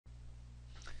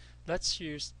Let's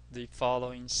use the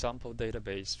following sample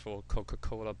database for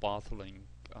Coca-Cola bottling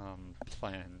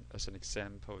plant as an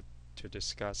example to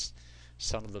discuss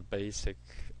some of the basic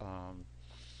um,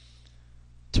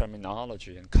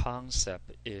 terminology and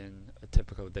concept in a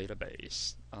typical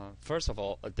database. First of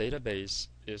all, a database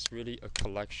is really a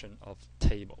collection of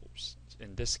tables.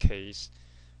 In this case,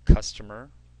 customer,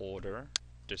 order,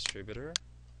 distributor,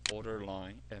 order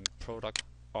line, and product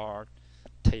are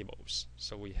tables.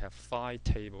 So we have 5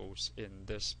 tables in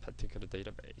this particular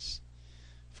database.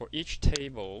 For each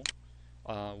table,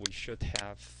 we should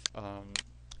have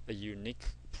a unique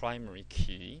primary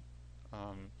key.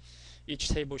 Each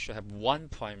table should have one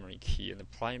primary key, and the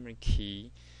primary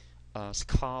key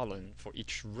column for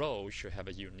each row should have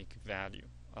a unique value.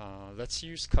 Let's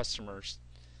use customer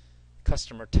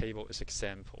table as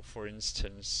example. For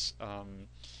instance,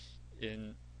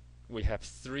 we have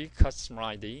 3 customer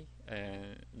ID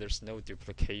and there's no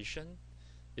duplication.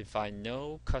 If I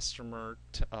know customer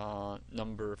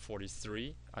number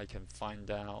 43, I can find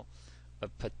out a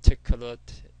particular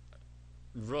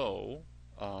row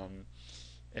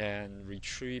and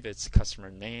retrieve its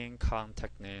customer name,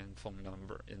 contact name, phone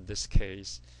number. In this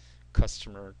case,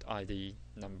 customer ID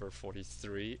number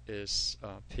 43 is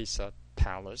Pizza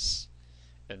Palace,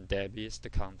 and Debbie is the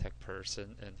contact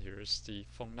person, and here is the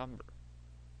phone number.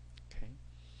 Okay,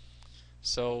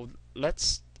 so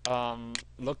let's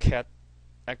look at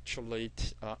actually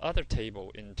other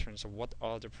table in terms of what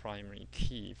are the primary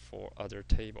key for other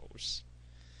tables.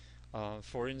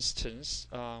 For instance,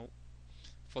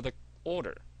 for the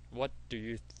order, what do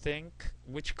you think,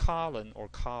 which column or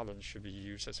column should be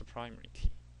used as a primary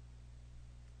key?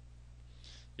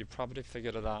 You probably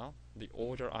figured it out. The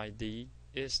order ID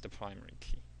is the primary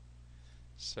key.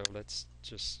 So let's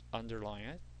just underline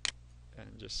it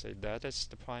and just say that is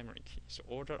the primary key. So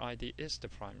order ID is the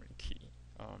primary key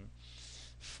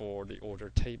for the order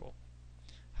table.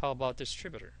 How about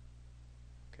distributor?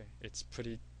 Okay, it's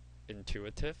pretty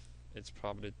intuitive. It's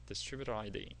probably distributor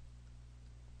ID.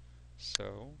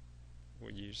 So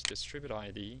we use distributor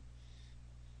ID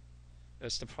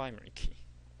as the primary key.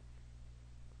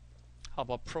 How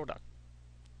about product?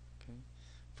 Okay.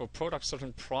 For product,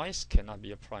 certain price cannot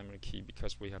be a primary key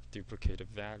because we have duplicated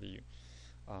value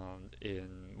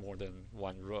in more than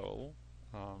one row.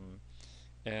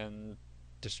 And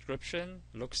description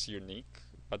looks unique,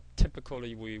 but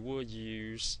typically we will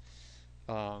use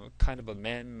kind of a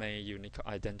man-made unique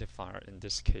identifier, in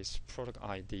this case product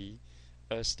ID,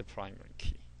 as the primary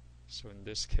key. So in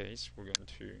this case we're going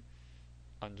to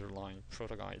underline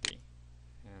product ID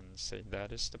and say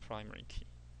that is the primary key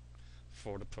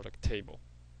for the product table.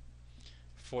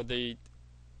 For the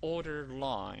order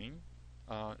line,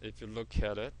 if you look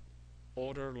at it,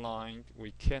 order line,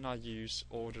 we cannot use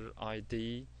order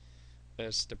ID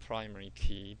as the primary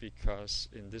key because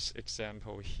in this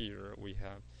example here we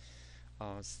have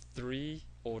 3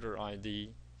 order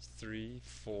ID, 3,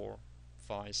 4,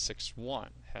 5, 6, 1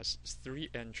 has 3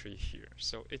 entry here,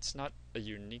 so it's not a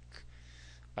unique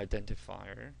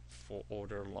identifier for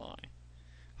order line.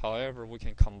 However, we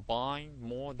can combine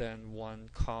more than one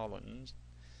column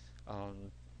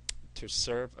to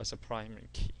serve as a primary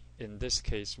key. In this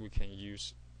case, we can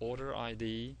use order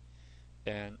ID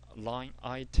and line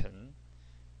item,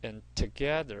 and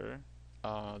together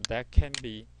that can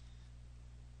be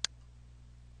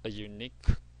a unique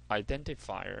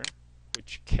identifier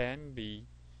which can be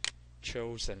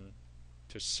chosen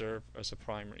to serve as a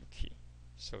primary key.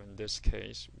 So in this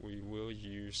case, we will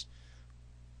use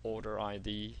order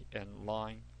ID and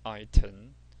line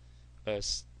item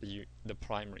as the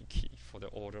primary key for the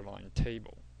order line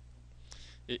table.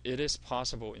 It is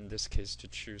possible in this case to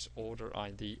choose order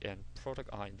ID and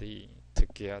product ID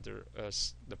together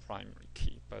as the primary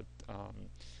key, but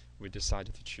we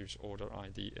decided to choose order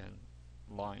ID and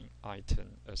line item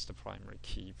as the primary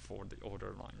key for the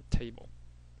order line table.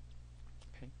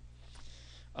 Okay.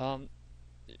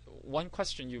 One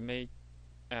question you may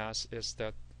ask is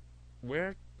that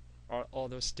where are all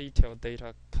those detailed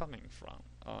data coming from?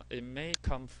 It may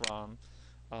come from,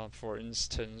 for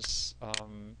instance,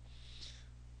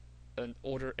 an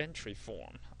order entry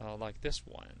form like this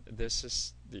one. This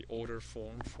is the order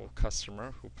form for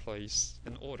customer who placed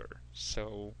an order.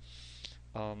 So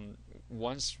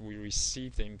once we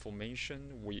receive the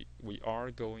information, we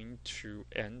are going to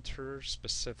enter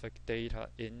specific data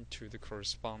into the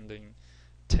corresponding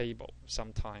table.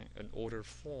 Sometimes an order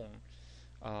form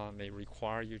may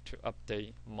require you to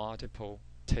update multiple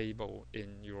tables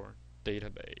in your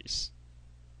database.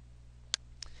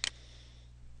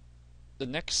 The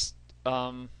next,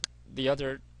 the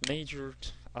other major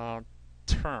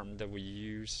term that we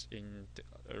use in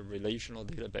a relational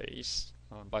database.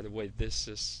 By the way, this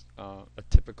is a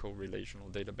typical relational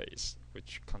database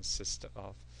which consists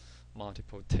of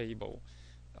multiple tables.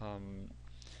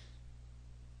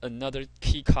 Another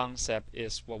key concept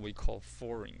is what we call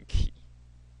foreign key.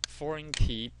 Foreign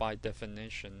key, by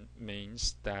definition,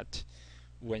 means that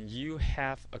when you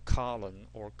have a column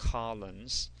or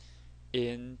columns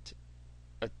in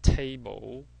a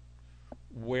table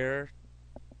where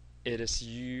it is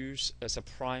used as a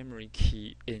primary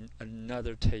key in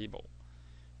another table,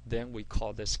 then we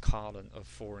call this column a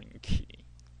foreign key.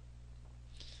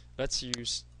 Let's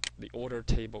use the order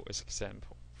table as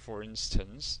example. For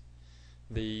instance,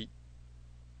 the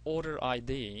order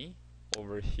ID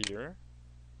over here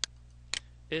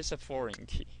is a foreign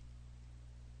key.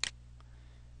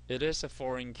 It is a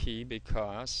foreign key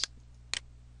because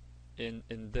in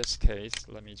this case,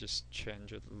 let me just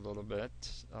change it a little bit.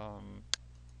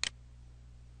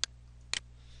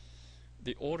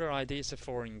 The order ID is a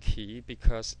foreign key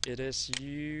because it is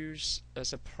used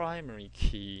as a primary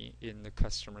key in the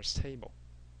customer's table.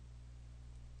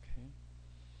 Okay.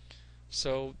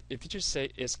 So if you just say,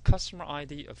 is customer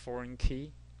ID a foreign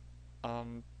key?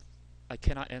 I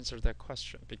cannot answer that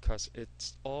question because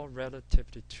it's all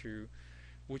relatively to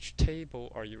which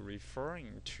table are you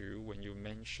referring to when you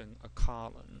mention a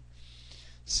column.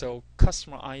 So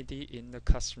customer ID in the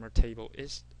customer table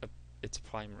is its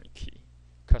primary key.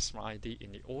 Customer ID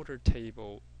in the order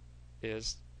table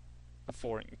is a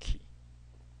foreign key.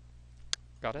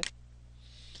 Got it?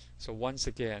 So once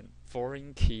again,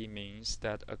 foreign key means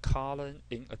that a column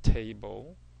in a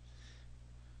table,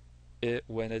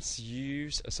 when it's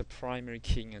used as a primary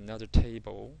key in another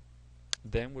table,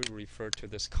 then we refer to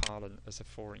this column as a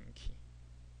foreign key.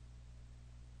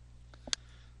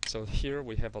 So here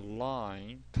we have a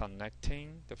line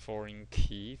connecting the foreign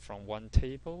key from one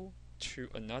table to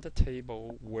another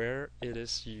table where it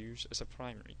is used as a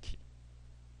primary key.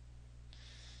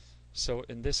 So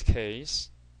in this case,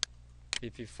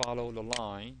 if you follow the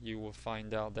line, you will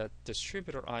find out that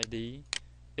distributor ID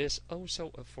is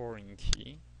also a foreign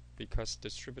key because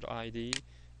distributor ID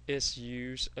is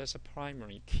used as a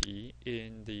primary key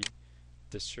in the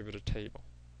distributor table.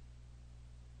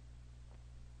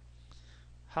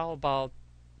 How about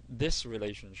this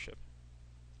relationship,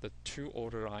 the two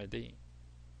order ID?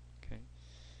 Okay.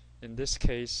 In this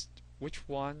case, which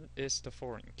one is the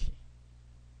foreign key?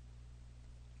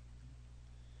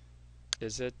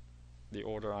 Is it the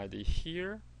order ID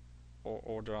here or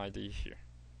order ID here?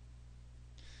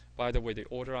 By the way, the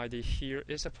order ID here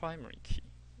is a primary key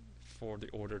for the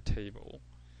order table.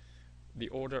 The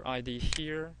order ID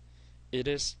here, it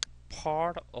is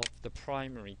part of the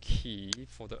primary key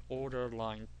for the order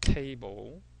line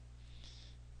table.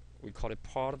 We call it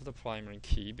part of the primary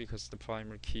key because the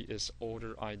primary key is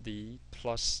order ID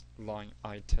plus line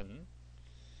item.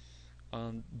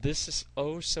 This is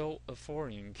also a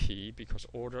foreign key because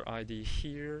order ID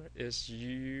here is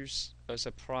used as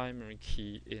a primary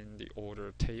key in the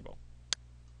order table.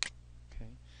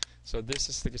 Okay, so this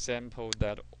is the example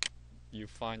that you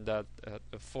find that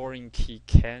a foreign key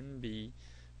can be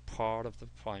part of the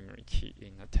primary key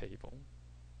in a table.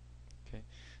 Okay,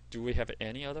 do we have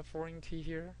any other foreign key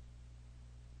here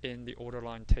in the order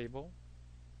line table?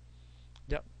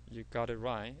 Yep, you got it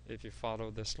right. If you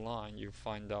follow this line, you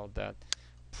find out that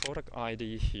product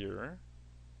ID here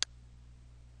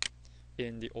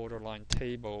in the order line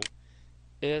table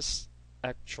is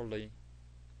actually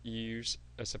used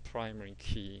as a primary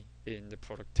key in the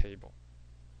product table.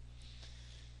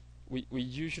 We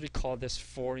usually call this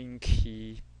foreign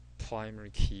key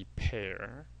primary key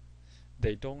pair.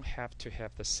 They don't have to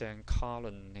have the same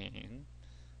column name,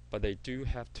 but they do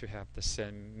have to have the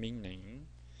same meaning.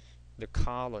 The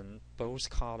column, both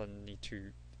columns need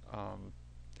to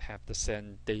have the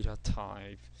same data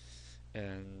type,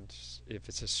 and if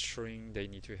it's a string, they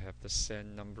need to have the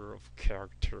same number of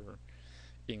character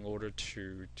in order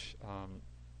to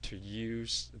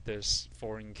use this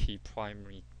foreign key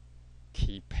primary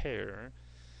key pair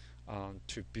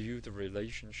to build the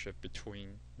relationship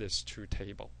between these two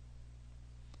tables.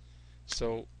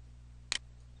 So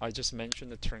I just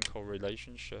mentioned the term called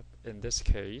relationship. In this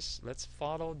case, let's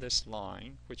follow this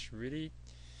line, which really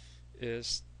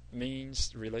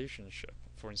means relationship.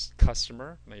 For instance,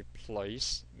 customer may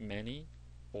place many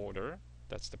order.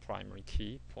 That's the primary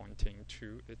key pointing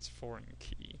to its foreign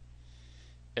key.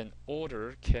 An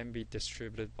order can be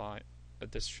distributed by a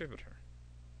distributor.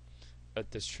 A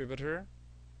distributor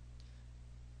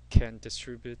can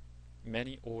distribute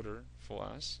many orders for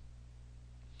us.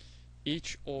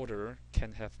 Each order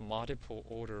can have multiple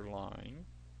order line,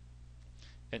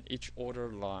 and each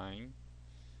order line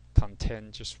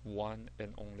contain just one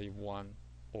and only one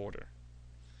order.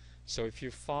 So if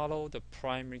you follow the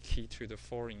primary key to the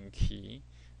foreign key,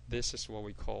 this is what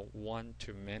we call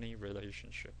one-to-many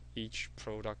relationship. Each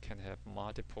product can have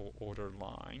multiple order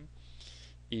line.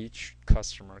 Each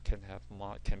customer can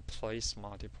place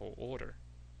multiple order,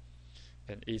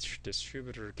 and each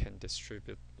distributor can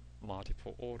distribute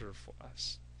multiple order for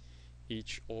us.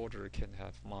 Each order can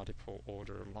have multiple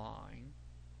order line.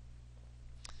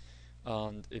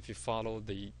 And if you follow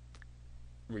the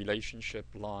relationship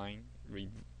line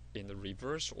in the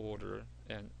reverse order,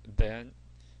 and then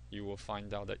you will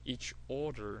find out that each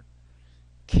order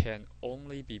can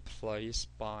only be placed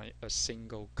by a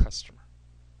single customer.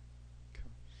 Okay.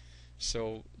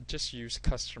 So just use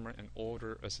customer and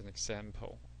order as an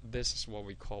example. This is what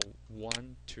we call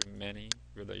one-to-many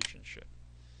relationship.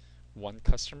 One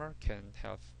customer can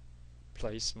have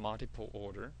placed multiple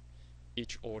order.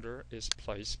 Each order is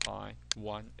placed by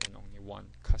one and only one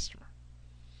customer.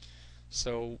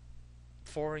 So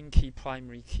foreign key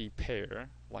primary key pair,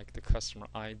 like the customer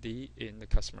ID in the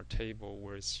customer table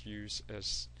where it's used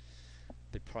as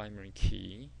the primary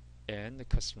key, and the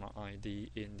customer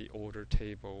ID in the order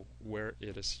table where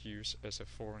it is used as a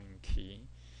foreign key.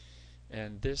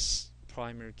 And this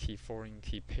primary key foreign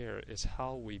key pair is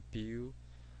how we build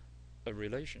a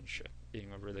relationship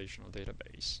in a relational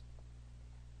database.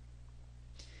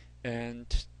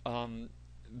 And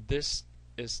this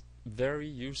is very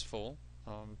useful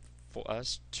for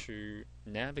us to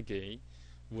navigate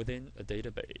within a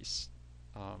database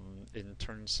in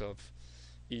terms of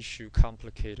issue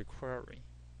complicated query.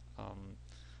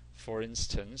 For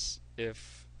instance,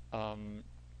 if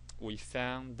we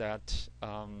found that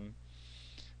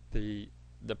the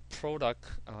product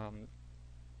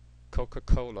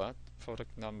Coca-Cola,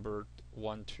 product number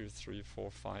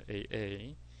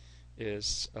 12345AA,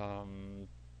 is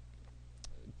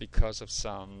because of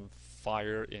some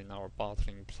fire in our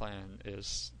bottling plant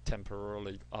is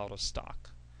temporarily out of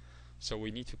stock. So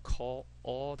we need to call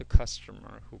all the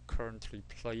customer who currently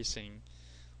placing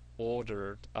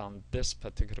order on this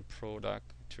particular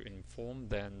product to inform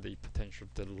them the potential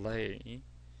delay.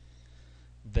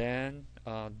 Then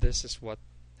this is what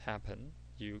happened.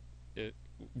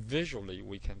 Visually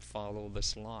we can follow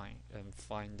this line and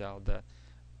find out that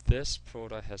this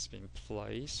product has been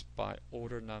placed by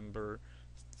order number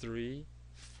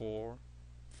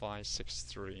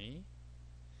 34563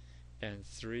 and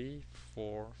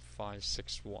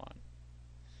 34561.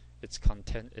 It's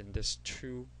contained in this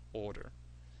two order,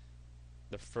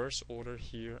 the first order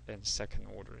here and second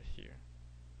order here.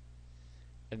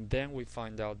 And then we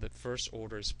find out that first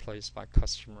order is placed by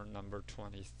customer number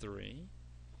 23.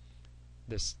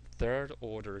 This third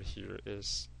order here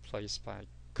is placed by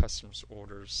customer's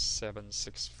order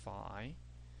 765.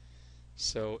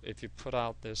 So if you put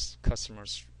out this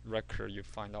customer's record, you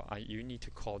find out you need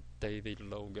to call David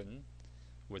Logan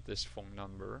with this phone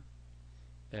number,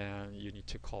 and you need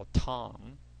to call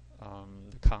Tom,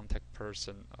 the contact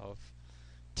person of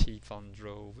T.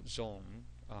 Fondro Zone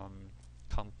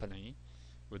company,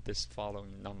 with this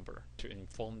following number to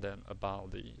inform them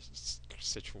about the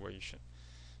situation.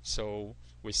 So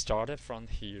we started from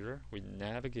here, we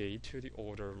navigate to the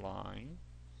order line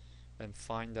and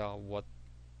find out what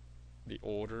the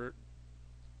order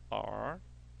are,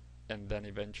 and then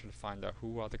eventually find out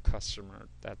who are the customer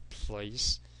that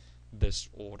place this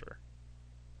order.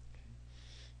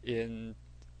 In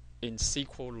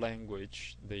SQL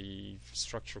language, the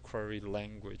structured query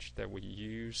language that we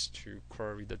use to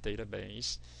query the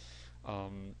database,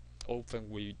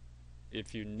 often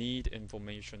if you need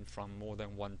information from more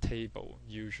than one table,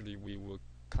 usually we will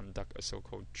conduct a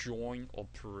so-called join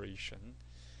operation.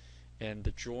 And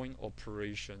the join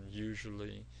operation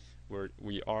usually where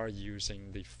we are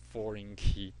using the foreign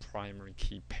key primary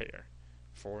key pair,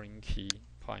 foreign key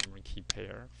primary key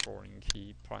pair, foreign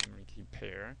key primary key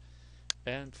pair,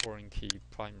 and foreign key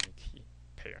primary key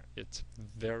pair. It's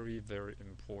very, very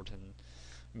important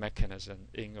mechanism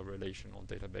in a relational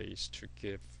database to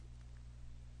give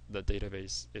the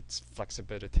database its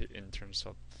flexibility in terms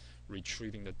of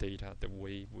retrieving the data the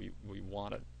way we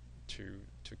want it to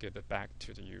give it back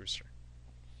to the user.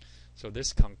 So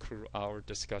this concludes our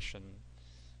discussion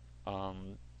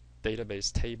on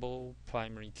database table,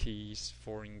 primary keys,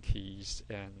 foreign keys,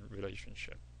 and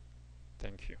relationship.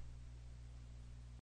 Thank you.